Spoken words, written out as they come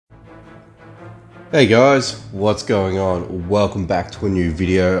Hey guys, what's going on? Welcome back to a new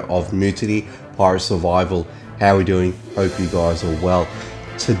video of Mutiny Pirate Survival. How are we doing? Hope you guys are well.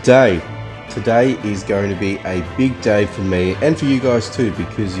 Today is going to be a big day for me and for you guys too,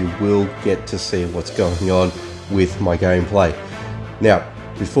 because you will get to see what's going on with my gameplay. Now,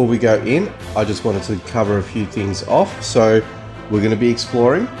 before we go in, I just wanted to cover a few things off. So we're going to be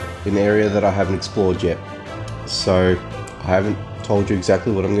exploring an area that I haven't explored yet. So I haven't told you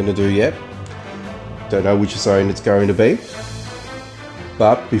exactly what I'm going to do yet. Don't know which zone it's going to be.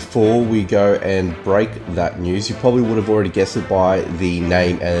 But before we go and break that news, you probably would have already guessed it by the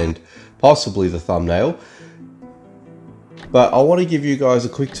name and possibly the thumbnail. But I want to give you guys a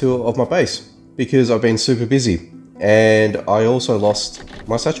quick tour of my base because I've been super busy. And I also lost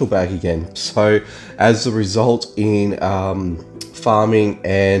my satchel bag again. So as a result in farming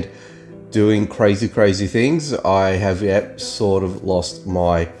and doing crazy things, I have sort of lost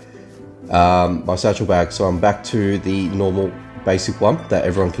my satchel bag. So I'm back to the normal basic one that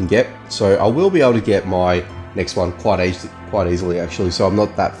everyone can get. So I will be able to get my next one quite easily actually. So I'm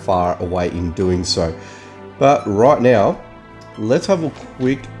not that far away in doing so. But right now, let's have a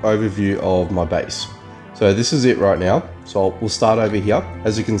quick overview of my base. So this is it right now. So we'll start over here.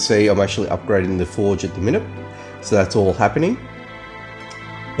 As you can see, I'm actually upgrading the forge at the minute. So that's all happening.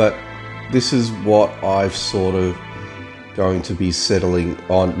 But this is what I've sort of going to be settling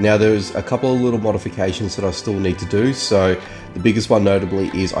on. Now there's a couple of little modifications that I still need to do. So the biggest one notably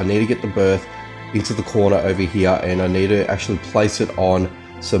is I need to get the berth into the corner over here, and I need to actually place it on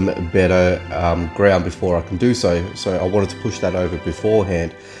some better ground before I can do so. So I wanted to push that over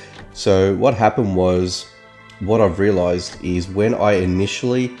beforehand. So what happened was, what I've realized is when I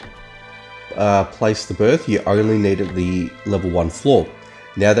initially placed the berth, you only needed the level 1 floor.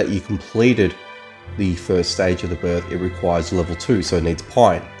 Now that you completed the first stage of the berth, it requires level 2, so it needs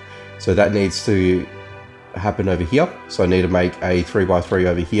pine. So that needs to happen over here. So I need to make a 3x3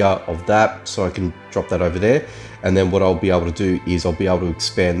 over here of that, so I can drop that over there. And then what I'll be able to do is I'll be able to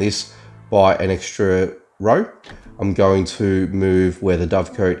expand this by an extra row. I'm going to move where the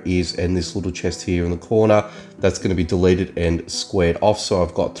dovecote is, and this little chest here in the corner, that's going to be deleted and squared off. So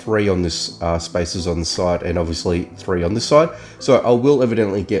I've got 3 on this spaces on the side, and obviously 3 on this side. So I will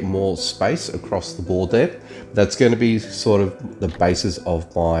evidently get more space across the board there. That's going to be sort of the basis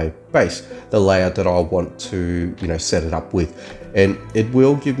of my base, the layout that I want to, set it up with. And it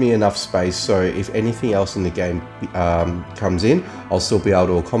will give me enough space, so if anything else in the game comes in, I'll still be able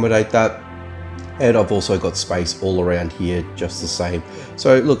to accommodate that. And I've also got space all around here just the same.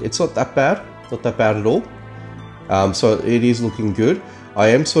 So look, it's not that bad, not that bad at all. So it is looking good. I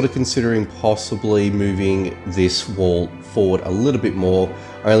am sort of considering possibly moving this wall forward a little bit more,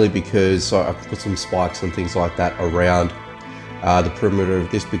 only because I can put some spikes and things like that around the perimeter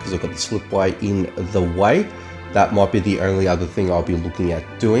of this, because I've got the slipway in the way. That might be the only other thing I'll be looking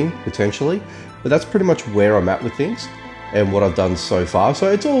at doing potentially, but that's pretty much where I'm at with things and what I've done so far. So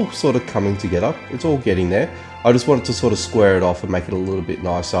it's all sort of coming together. It's all getting there. I just wanted to sort of square it off and make it a little bit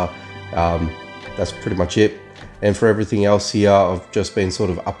nicer. That's pretty much it. And for everything else here, I've just been sort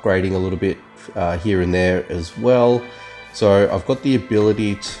of upgrading a little bit here and there as well. So I've got the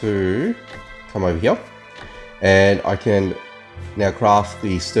ability to come over here, and I can now craft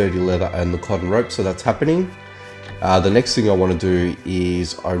the sturdy leather and the cotton rope. So that's happening. The next thing I want to do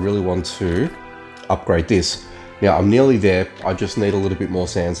is I really want to upgrade this. Now I'm nearly there. I just need a little bit more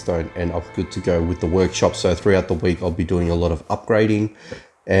sandstone and I'm good to go with the workshop. So throughout the week I'll be doing a lot of upgrading,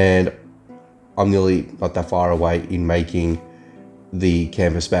 and I'm nearly not that far away in making the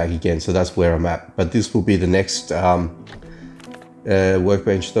canvas bag again. So that's where I'm at. But this will be the next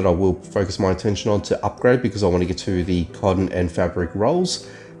workbench that I will focus my attention on to upgrade, because I want to get to the cotton and fabric rolls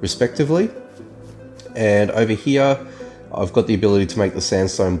respectively. And over here I've got the ability to make the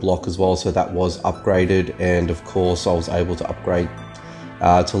sandstone block as well, so that was upgraded. And of course I was able to upgrade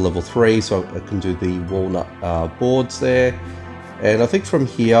to level 3, so I can do the walnut boards there. And I think from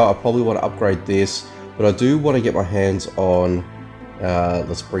here I probably want to upgrade this, but I do want to get my hands on,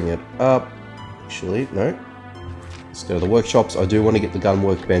 let's bring it up, actually, no, let's go to the workshops. I do want to get the gun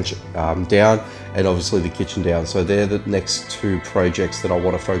workbench down, and obviously the kitchen down. So they're the next 2 projects that I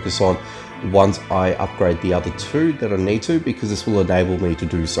want to focus on once I upgrade the other 2 that I need to, because this will enable me to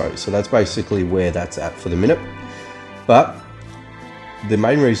do so. So that's basically where that's at for the minute. But the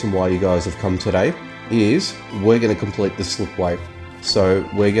main reason why you guys have come today is we're going to complete the slipway. So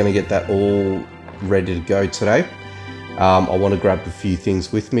we're going to get that all ready to go today. I want to grab a few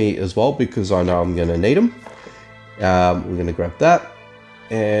things with me as well, because I know I'm going to need them. We're going to grab that.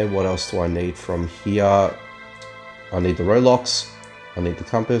 And what else do I need from here? I need the Rolox. I need the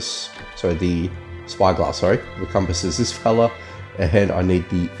compass, so the spyglass, sorry. The compass is this fella, and I need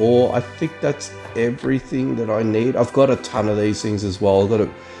the ore. I think that's everything that I need. I've got a ton of these things as well. I've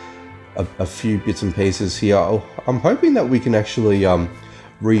got a few bits and pieces here. I'm hoping that we can actually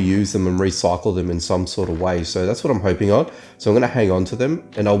reuse them and recycle them in some sort of way. So that's what I'm hoping on. So I'm going to hang on to them,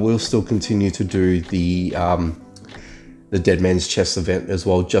 and I will still continue to do the Dead Man's Chest event as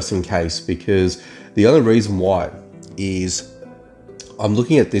well, just in case, because the only reason why is I'm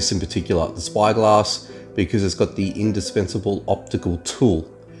looking at this in particular, the spyglass, because it's got the indispensable optical tool.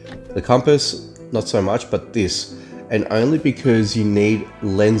 The compass, not so much, but this, and only because you need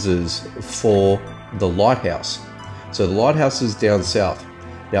lenses for the lighthouse. So the lighthouse is down south.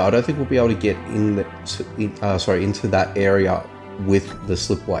 Now I don't think we'll be able to get into that area with the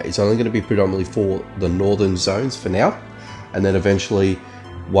Slipway. It's only going to be predominantly for the northern zones for now, and then eventually,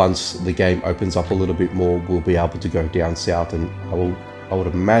 once the game opens up a little bit more, we'll be able to go down south. And I would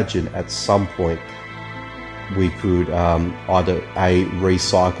imagine at some point we could either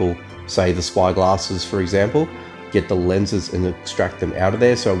recycle, say, the spyglasses, for example, get the lenses and extract them out of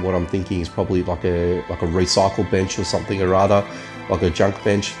there. So what I'm thinking is probably like a recycle bench or something, or rather like a junk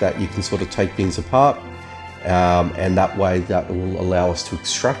bench that you can sort of take things apart, and that way that will allow us to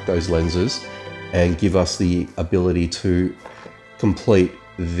extract those lenses and give us the ability to complete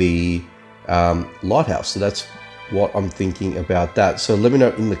the lighthouse. So that's what I'm thinking about that. So let me know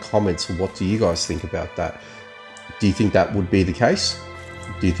in the comments, what do you guys think about that? Do you think that would be the case?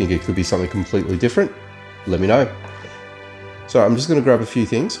 Do you think it could be something completely different? Let me know. So I'm just going to grab a few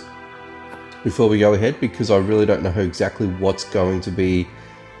things before we go ahead, because I really don't know exactly what's going to be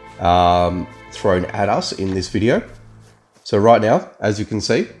thrown at us in this video. So right now, as you can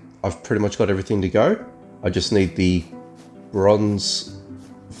see, I've pretty much got everything to go. I just need the bronze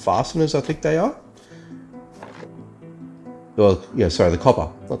fasteners, I think they are. Well, yeah, sorry, the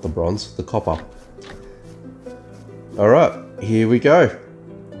copper, not the bronze, the copper. All right, here we go.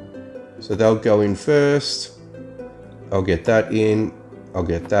 So they'll go in first. I'll get that in. I'll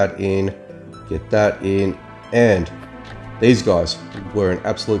get that in. Get that in. And these guys were an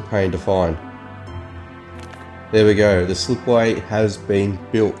absolute pain to find. There we go. The Slipway has been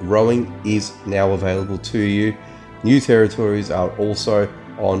built. Rowing is now available to you. New territories are also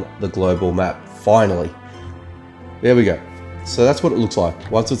on the global map. Finally. There we go. So that's what it looks like.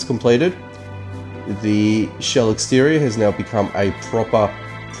 Once it's completed, the shell exterior has now become a proper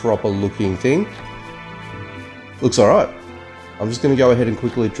looking thing. Looks alright. I'm just going to go ahead and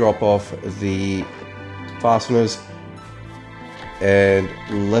quickly drop off the fasteners and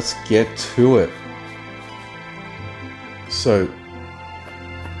let's get to it. So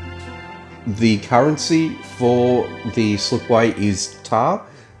the currency for the Slipway is tar,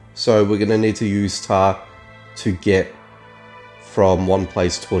 so we're going to need to use tar to get from one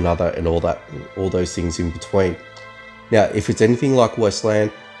place to another and all those things in between. Now, if it's anything like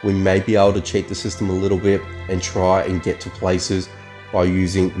Westland, we may be able to cheat the system a little bit and try and get to places by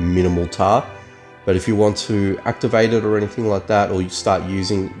using minimal tar. But if you want to activate it or anything like that, or you start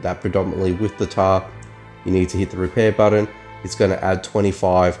using that predominantly with the tar, you need to hit the repair button. It's going to add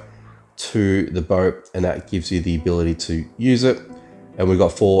 25 to the boat, and that gives you the ability to use it. And we've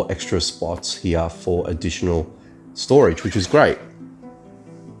got 4 extra spots here for additional storage, which is great.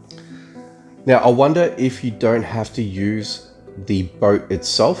 Now, I wonder if you don't have to use the boat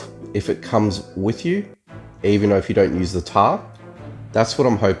itself, if it comes with you, even though if you don't use the tar. That's what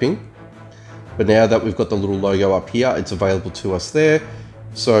I'm hoping. But now that we've got the little logo up here, it's available to us there.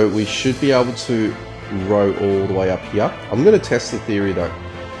 So we should be able to row all the way up here. I'm going to test the theory though.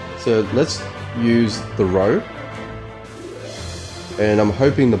 So let's use the row. And I'm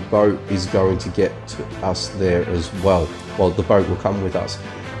hoping the boat is going to get to us there as well. Well, the boat will come with us.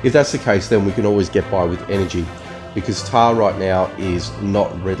 If that's the case, then we can always get by with energy, because tar right now is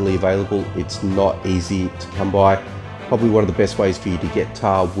not readily available. It's not easy to come by. Probably one of the best ways for you to get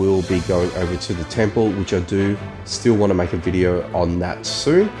tar will be going over to the temple, which I do still want to make a video on that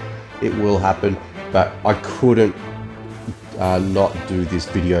soon. It will happen, but I couldn't not do this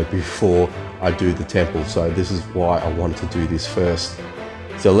video before I do the temple. So this is why I wanted to do this first.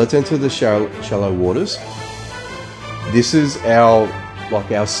 So let's enter the shallow waters. This is our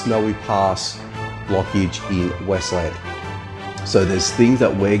snowy pass blockage in Westland. So there's things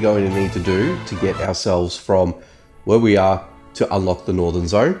that we're going to need to do to get ourselves from where we are to unlock the northern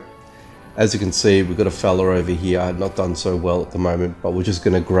zone. As you can see, we've got a fella over here, not done so well at the moment, but we're just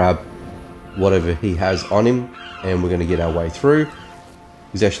going to grab whatever he has on him and we're going to get our way through.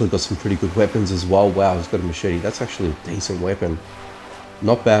 He's actually got some pretty good weapons as well. Wow, he's got a machete. That's actually a decent weapon.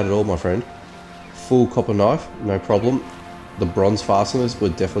 Not bad at all, my friend. Full copper knife, no problem. The bronze fasteners, we're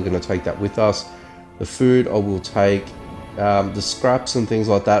definitely going to take that with us. The food I will take. The scraps and things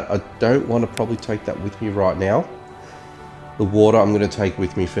like that, I don't want to probably take that with me right now. The water I'm going to take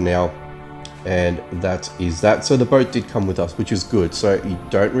with me for now, and that is that. So the boat did come with us, which is good. So you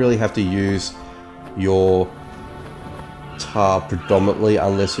don't really have to use your tar predominantly,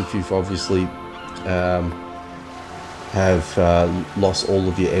 unless if you've obviously have lost all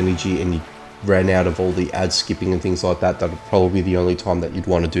of your energy and you ran out of all the ad skipping and things like that. That would probably be the only time that you'd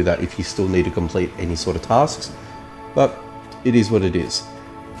want to do that, if you still need to complete any sort of tasks. But it is what it is.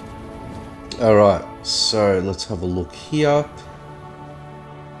 Alright, so let's have a look here.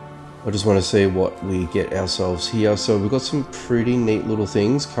 I just want to see what we get ourselves here. So we've got some pretty neat little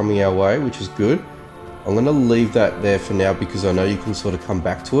things coming our way, which is good. I'm going to leave that there for now because I know you can sort of come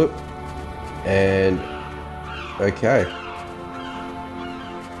back to it. And okay.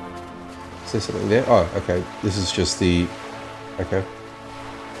 Is there something there? Oh, okay. This is just the... Okay.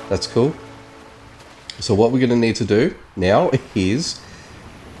 That's cool. So what we're going to need to do now is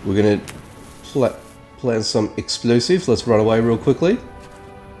we're going to plan some explosives. Let's run away real quickly.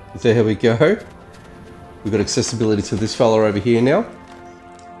 There we go. We've got accessibility to this fella over here now.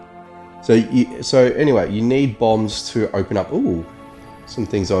 So anyway, you need bombs to open up. Ooh, some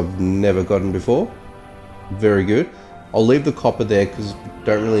things I've never gotten before. Very good. I'll leave the copper there because I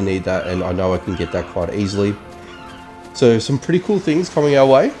don't really need that, and I know I can get that quite easily. So some pretty cool things coming our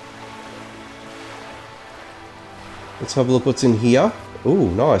way. Let's have a look what's in here. Ooh,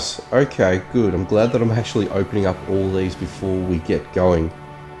 nice. Okay, good. I'm glad that I'm actually opening up all these before we get going.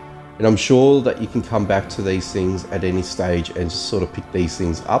 And I'm sure that you can come back to these things at any stage and just sort of pick these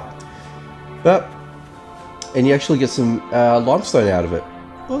things up. And you actually get some limestone out of it.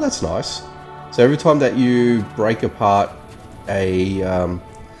 Well, that's nice. So every time that you break apart a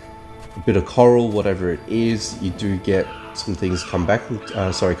bit of coral, whatever it is, you do get some things come back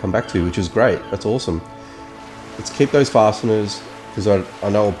to, which is great. That's awesome. Let's keep those fasteners because I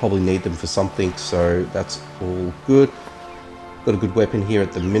know I'll probably need them for something, so that's all good. Got a good weapon here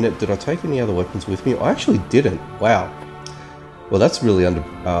at the minute. Did I take any other weapons with me? I actually didn't. Wow. Well, that's really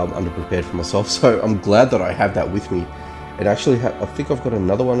underprepared for myself, so I'm glad that I have that with me. And actually, I think I've got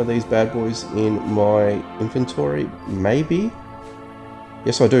another one of these bad boys in my inventory, maybe?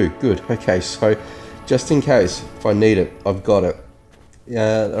 Yes, I do. Good. Okay, so just in case, if I need it, I've got it.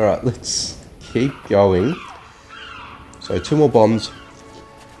 Alright, let's keep going. So 2 more bombs,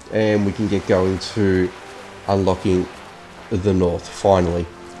 and we can get going to unlocking the north, finally.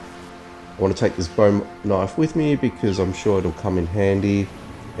 I want to take this bone knife with me because I'm sure it'll come in handy,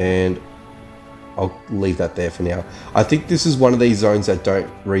 and I'll leave that there for now. I think this is one of these zones that don't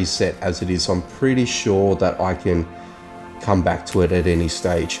reset as it is, so I'm pretty sure that I can come back to it at any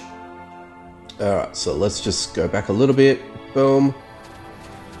stage. Alright, so let's just go back a little bit. Boom.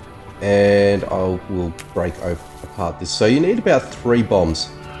 And I will break apart this. So you need about 3 bombs.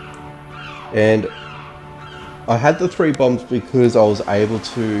 And I had the 3 bombs because I was able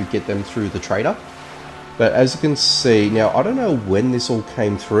to get them through the trader. But as you can see, now I don't know when this all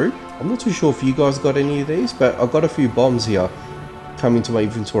came through. I'm not too sure if you guys got any of these, but I've got a few bombs here coming to my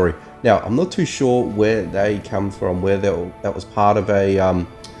inventory. Now, I'm not too sure where they come from, where that was part of a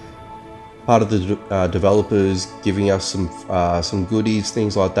part of the developers giving us some goodies,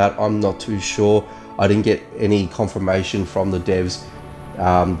 things like that. I'm not too sure. I didn't get any confirmation from the devs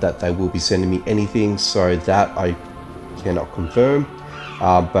that they will be sending me anything, so that I cannot confirm.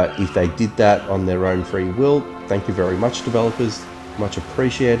 But if they did that on their own free will, thank you very much, developers. Much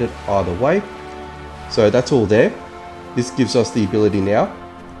appreciated either way. So that's all there. This gives us the ability now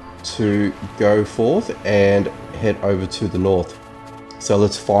to go forth and head over to the north. So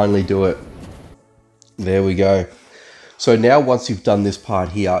let's finally do it. There we go. So now once you've done this part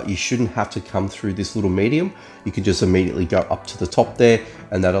here, you shouldn't have to come through this little medium. You can just immediately go up to the top there,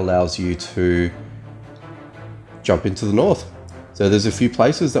 and that allows you to jump into the north. So there's a few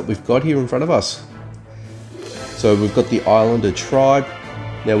places that we've got here in front of us. So we've got the Islander tribe.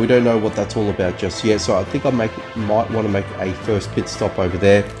 Now we don't know what that's all about just yet, so I think I might want to make a first pit stop over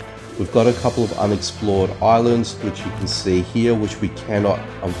there. We've got a couple of unexplored islands, which you can see here, which we cannot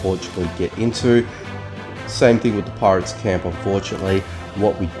unfortunately get into. Same thing with the pirates camp, unfortunately.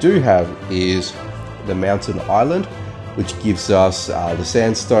 What we do have is the mountain island, which gives us the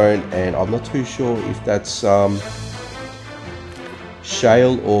sandstone, and I'm not too sure if that's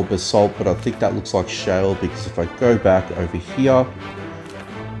shale or basalt, but I think that looks like shale because if I go back over here,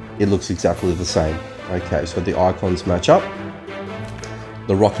 it looks exactly the same. Okay, so the icons match up.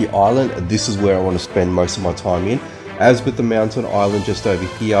 The rocky island, this is where I want to spend most of my time in. As with the mountain island just over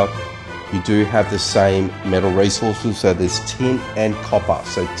here, you do have the same metal resources. So there's tin and copper.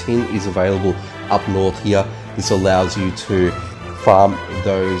 So tin is available up north here. This allows you to farm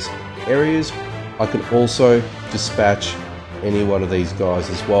those areas. I can also dispatch any one of these guys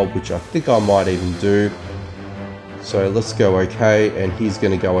as well, which I think I might even do. So let's go okay, and he's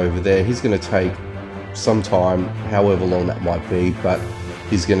going to go over there. He's going to take some time, however long that might be, but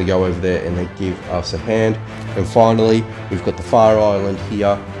he's going to go over there and then give us a hand. And finally, we've got the Fire Island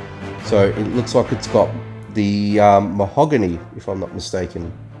here. So it looks like it's got the mahogany, if I'm not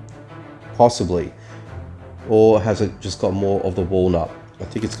mistaken, possibly. Or has it just got more of the walnut? I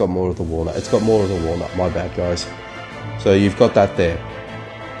think it's got more of the walnut. It's got more of the walnut, my bad guys. So you've got that there.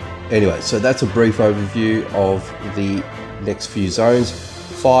 Anyway, so that's a brief overview of the next few zones,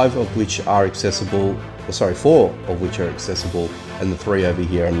 5 of which are accessible, or sorry, 4 of which are accessible, and the 3 over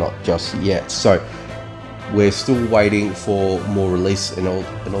here are not just yet. So we're still waiting for more release and all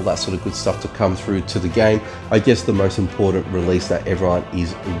that sort of good stuff to come through to the game. I guess the most important release that everyone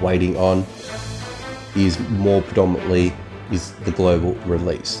is waiting on is more predominantly is the global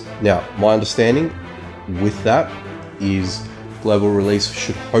release. Now, my understanding with that is global release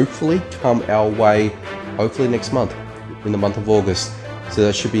should hopefully come our way, hopefully next month, in the month of August. So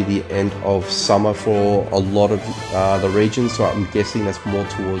that should be the end of summer for a lot of the regions. So I'm guessing that's more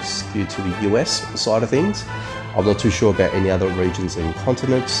towards skewed to the US side of things. I'm not too sure about any other regions and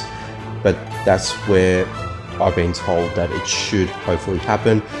continents, but that's where I've been told that it should hopefully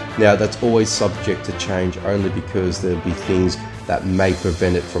happen. Now that's always subject to change, only because there'll be things that may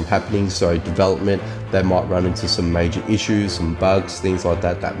prevent it from happening. So development, they might run into some major issues, some bugs, things like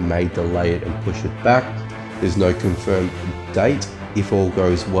that, that may delay it and push it back. There's no confirmed date if all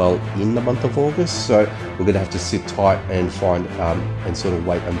goes well in the month of August. So we're gonna have to sit tight and find and sort of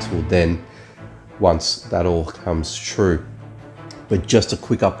wait until then, once that all comes true. But just a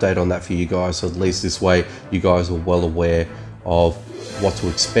quick update on that for you guys, so at least this way you guys are well aware of what to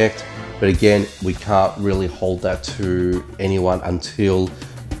expect. But again, we can't really hold that to anyone until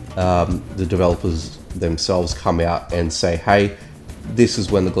the developers themselves come out and say, hey, this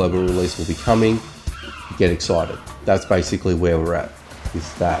is when the global release will be coming, get excited. That's basically where we're at,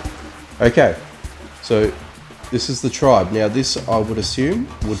 is that. Okay, so this is the tribe. Now this, I would assume,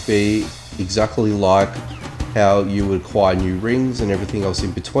 would be exactly like how you would acquire new rings and everything else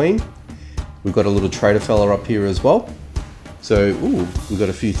in between. We've got a little trader fella up here as well. So, ooh, we've got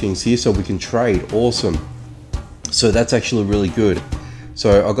a few things here so we can trade. Awesome. So that's actually really good.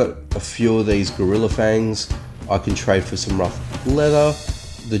 So I've got a few of these gorilla fangs. I can trade for some rough leather.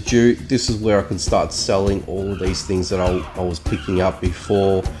 The jute, this is where I can start selling all of these things that I was picking up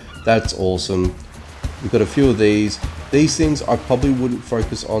before. That's awesome. We've got a few of these. These things I probably wouldn't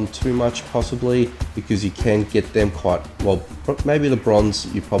focus on too much, possibly, because you can get them quite, well, maybe the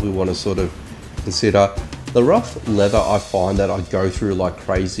bronze you probably want to sort of consider. The rough leather, I find that I go through like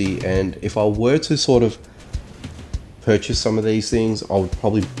crazy, and if I were to sort of purchase some of these things, I would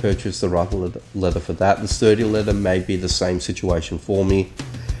probably purchase the rough leather for that. The sturdy leather may be the same situation for me.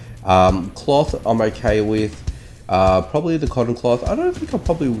 Cloth I'm okay with. Probably the cotton cloth, I don't think I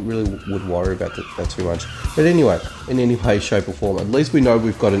probably really would worry about that too much. But anyway, in any way, shape or form, at least we know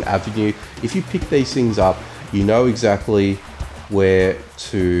we've got an avenue. If you pick these things up, you know exactly where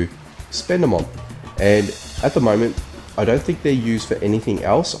to spend them on. And at the moment, I don't think they're used for anything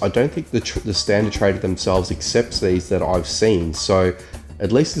else. I don't think the standard trader themselves accepts these that I've seen. So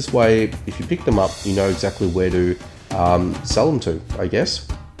at least this way, if you pick them up, you know exactly where to sell them to, I guess.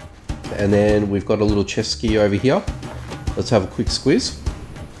 And then we've got a little chest ski over here. Let's have a quick squiz.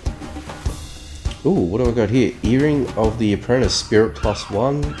 Ooh, what do I got here? Earring of the Apprentice, Spirit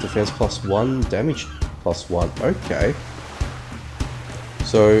 +1, Defense +1, Damage +1. Okay.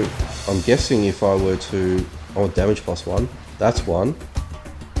 So I'm guessing if I were to, I want Damage +1. That's 1.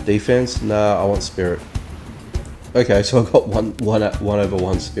 Defense, nah, I want Spirit. Okay, so I've got one over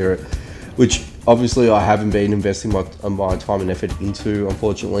 1 Spirit, which obviously I haven't been investing my time and effort into,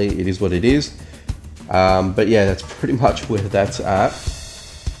 unfortunately. It is what it is. But yeah, that's pretty much where that's at.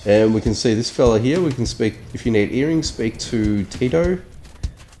 And we can see this fella here, we can speak, if you need earrings, speak to Tito.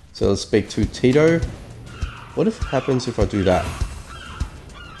 So let's speak to Tito. What if it happens if I do that?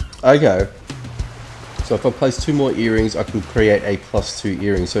 Okay. So if I place 2 more earrings, I can create a +2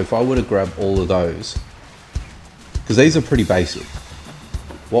 earring. So if I were to grab all of those, because these are pretty basic,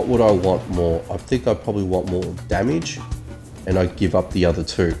 what would I want more? I think I probably want more damage, and I give up the other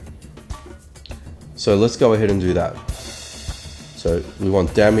 2. So let's go ahead and do that. So we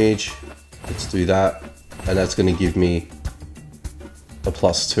want damage, let's do that, and that's going to give me a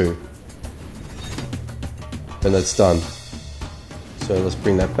 +2. And that's done. So let's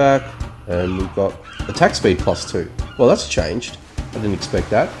bring that back, And we've got attack speed +2. Well, that's changed. I didn't expect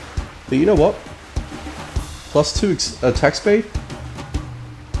that. But you know what? +2 attack speed?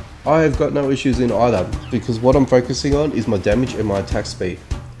 I have got no issues in either, because what I'm focusing on is my damage and my attack speed,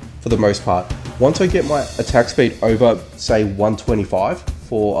 for the most part. Once I get my attack speed over, say, 125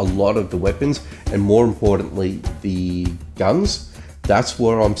 for a lot of the weapons, and more importantly, the guns, that's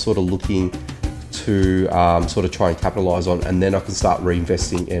where I'm sort of looking to sort of try and capitalize on, and then I can start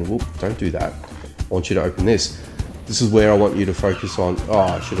reinvesting. And whoop, don't do that. I want you to open this. This is where I want you to focus on. Oh,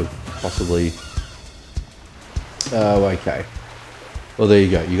 I should have possibly... Oh, okay. Well, there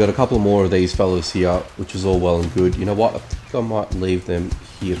you go. You got a couple more of these fellas here, which is all well and good. You know what? I think I might leave them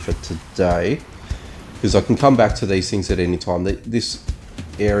here for today, because I can come back to these things at any time. This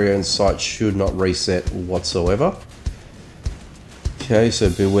area and site should not reset whatsoever. Okay, so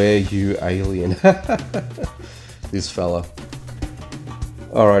beware you alien. This fella.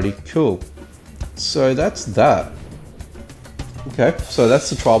 Alrighty, cool. So that's that. Okay, so that's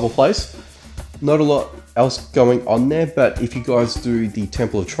the tribal place. Not a lot else going on there, but if you guys do the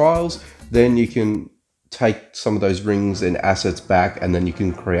Temple of Trials, then you can take some of those rings and assets back, and then you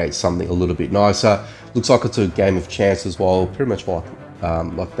can create something a little bit nicer. Looks like it's a game of chance as well, pretty much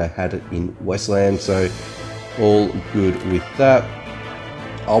like they had it in Westland, so all good with that.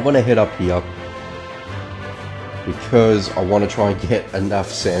 I want to head up here because I want to try and get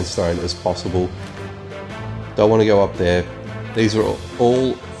enough sandstone as possible. Don't want to go up there. These are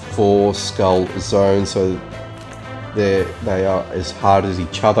all 4 skull zones, so they are as hard as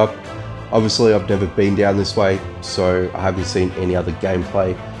each other. Obviously, I've never been down this way, so I haven't seen any other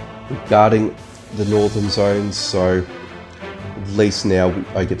gameplay regarding the northern zones, so at least now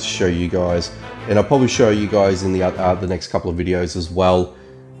I get to show you guys, and I'll probably show you guys in the next couple of videos as well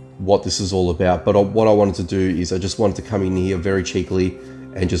what this is all about. But what I wanted to do is I just wanted to come in here very cheekily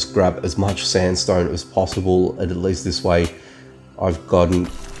and just grab as much sandstone as possible, and at least this way I've gotten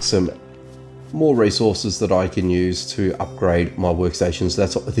some more resources that I can use to upgrade my workstations.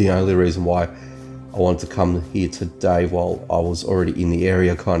 That's the only reason why I wanted to come here today while I was already in the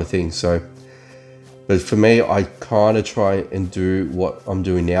area, kind of thing. So, but for me, I kind of try and do what I'm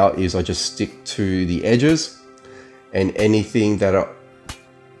doing now is I just stick to the edges, and anything that are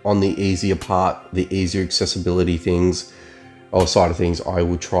on the easier part, the easier accessibility things or side of things, I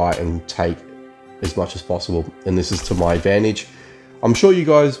will try and take as much as possible, and this is to my advantage. I'm sure you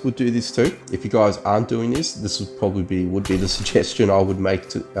guys would do this too. If you guys aren't doing this, this would be the suggestion I would make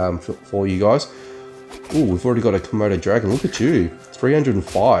to for you guys. Oh, we've already got a Komodo dragon. Look at you,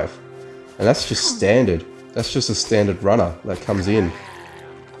 305, and that's just standard. That's just a standard runner that comes in,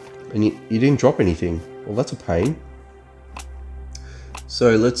 and you didn't drop anything. Well, that's a pain.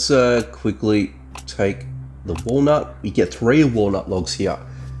 So let's quickly take the walnut. We get 3 walnut logs here.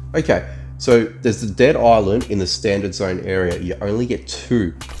 Okay. So there's the dead island in the standard zone area. You only get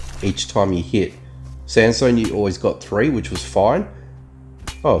 2 each time you hit. Sandstone, you always got 3, which was fine.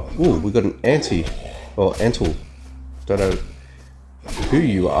 Oh, ooh, we got an anti, or antle. Don't know who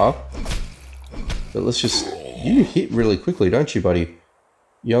you are, but let's just, you hit really quickly, don't you, buddy?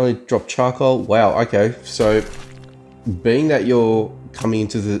 You only drop charcoal. Wow. Okay. So being that you're coming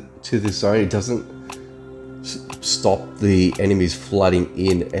into this zone, it doesn't stop the enemies flooding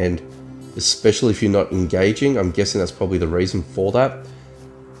in, and especially if you're not engaging. I'm guessing that's probably the reason for that.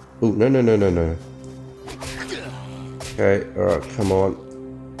 Oh, no, no, no, no, no. Okay, alright, come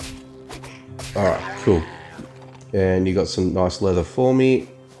on. Alright, cool. And you got some nice leather for me.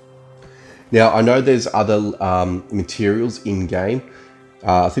 Now, I know there's other materials in-game.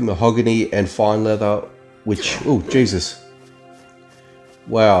 I think mahogany and fine leather, which... Oh, Jesus.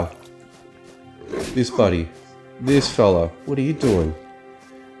 Wow. This buddy. This fella. What are you doing?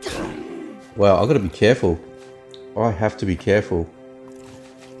 Wow, I've got to be careful. I have to be careful.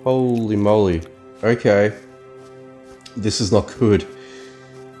 Holy moly. Okay. This is not good.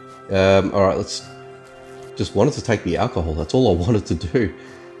 Alright, let's... Just wanted to take the alcohol. That's all I wanted to do.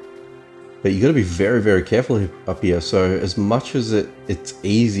 But you got to be very, very careful up here. So as much as it's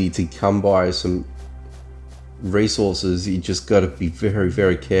easy to come by some resources, you just got to be very,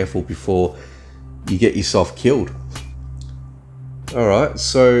 very careful before you get yourself killed. Alright,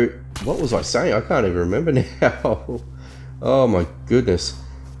 so... What was I saying? I can't even remember now. Oh my goodness.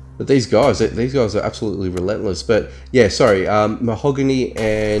 But these guys are absolutely relentless. But yeah, sorry, mahogany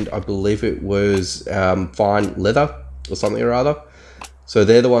and I believe it was fine leather or something or other. So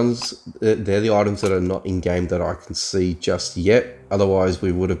they're the ones, they're the items that are not in game that I can see just yet. Otherwise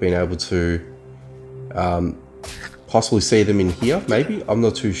we would have been able to possibly see them in here, maybe. I'm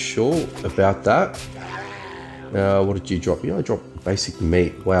not too sure about that. What did you drop? You only dropped basic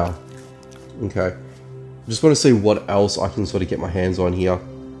meat. Wow. Okay. Just want to see what else I can sort of get my hands on here.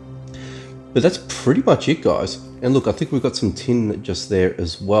 But that's pretty much it, guys. And look, I think we've got some tin just there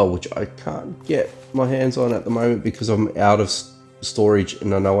as well, which I can't get my hands on at the moment because I'm out of storage,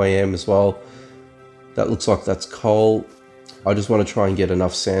 and I know I am as well. That looks like that's coal. I just want to try and get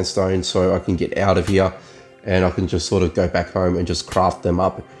enough sandstone so I can get out of here and I can just sort of go back home and just craft them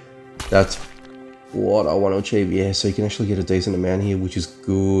up. That's what I want to achieve. Yeah, so you can actually get a decent amount here, which is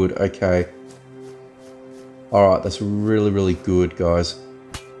good. Okay. Alright, that's really good, guys.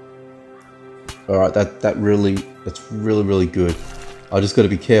 Alright, that's really good. I just got to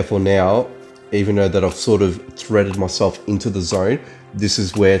be careful now, even though that I've sort of threaded myself into the zone. This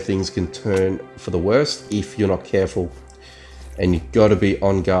is where things can turn for the worst if you're not careful. And you've got to be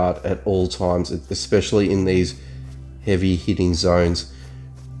on guard at all times, especially in these heavy hitting zones.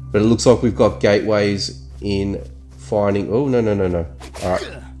 But it looks like we've got gateways in finding... Oh, no. Alright,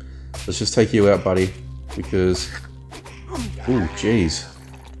 let's just take you out, buddy, because... Oh, jeez.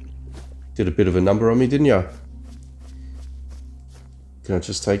 Did a bit of a number on me, didn't you? Can I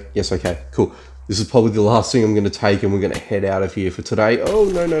just take... Yes, okay, cool. This is probably the last thing I'm going to take, and we're going to head out of here for today. Oh,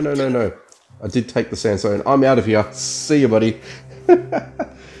 no. I did take the sandstone. I'm out of here. See you, buddy.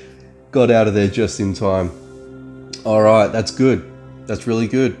 Got out of there just in time. Alright, that's good. That's really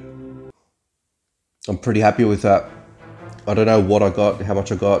good. I'm pretty happy with that. I don't know what I got, how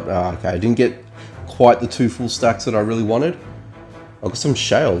much I got. Okay, I didn't get quite the 2 full stacks that I really wanted. I got some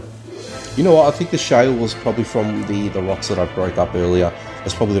shale. You know what, I think the shale was probably from the rocks that I broke up earlier.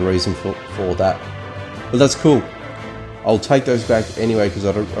 That's probably the reason for that. But that's cool. I'll take those back anyway because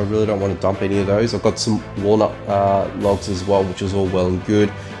I really don't want to dump any of those. I've got some walnut logs as well, which is all well and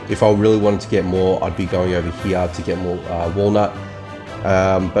good. If I really wanted to get more, I'd be going over here to get more walnut.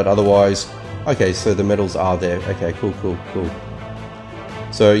 But otherwise, okay, so the metals are there. Okay, cool.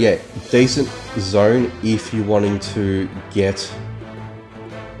 So yeah, decent zone if you're wanting to get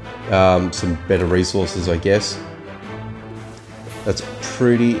some better resources, I guess. That's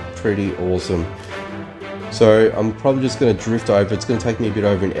pretty awesome. So I'm probably just going to drift over. It's going to take me a bit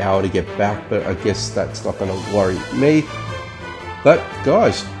over an hour to get back, but I guess that's not going to worry me. But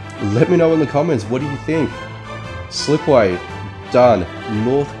guys, let me know in the comments, what do you think? Slipway done.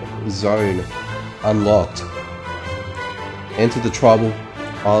 North zone unlocked. Enter the tribal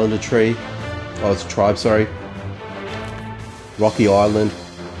islander tree. Oh, it's a tribe, sorry. Rocky Island.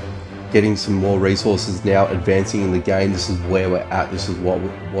 Getting some more resources now, advancing in the game. This is where we're at. This is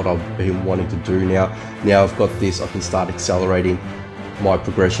what I've been wanting to do now. Now I've got this, I can start accelerating my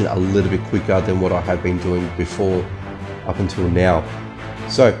progression a little bit quicker than what I have been doing before up until now.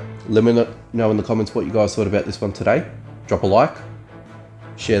 So let me know in the comments what you guys thought about this one today. Drop a like,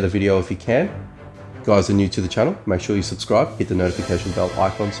 share the video if you can. If you guys are new to the channel, make sure you subscribe, hit the notification bell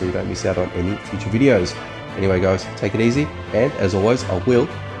icon so you don't miss out on any future videos. Anyway guys, take it easy, and as always, I will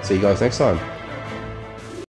see you guys next time.